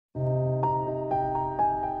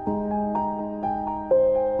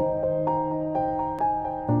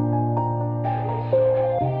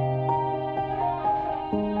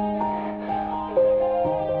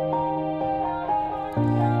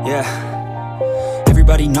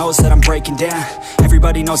Everybody knows that I'm breaking down.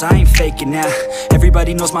 Everybody knows I ain't faking now.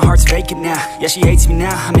 Everybody knows my heart's vacant now. Yeah, she hates me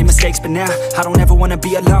now, I made mistakes, but now I don't ever wanna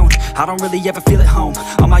be alone. I don't really ever feel at home.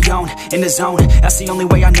 On my own, in the zone, that's the only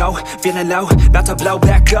way I know. Feeling low, about to blow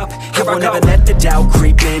back up. Here I won't ever let the doubt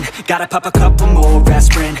creep in. Gotta pop a couple more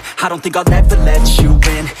aspirin. I don't think I'll ever let you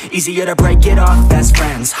in. Easier to break it off best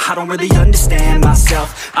friends. I don't really understand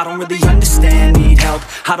myself. I don't really understand, need help.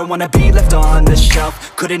 I don't wanna be left on the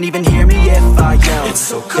shelf. Couldn't even hear me if I yelled. It's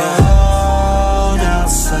so cold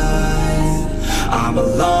outside, I'm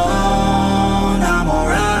alone, I'm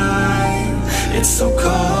alright. It's so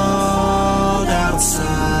cold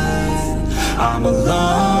outside, I'm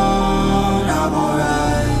alone, I'm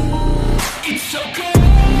alright. It's so cold.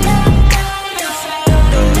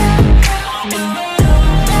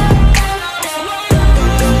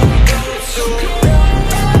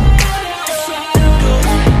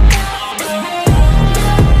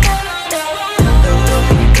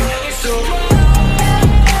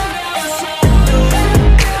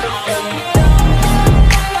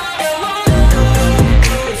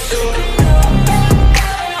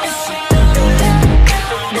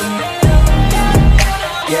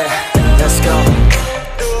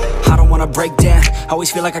 Break down, always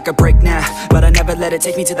feel like I could break now, but I never let it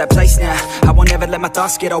take me to that place now. I won't ever let my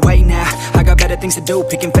thoughts get away now. I got better things to do,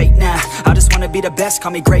 picking fate now. I just wanna be the best,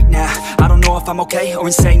 call me great now. I don't know if I'm okay or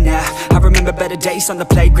insane now. I remember better days on the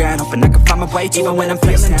playground, hoping I can find my way. Even when I'm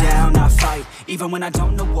feeling down, I fight. Even when I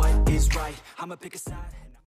don't know what is right, I'ma pick a side.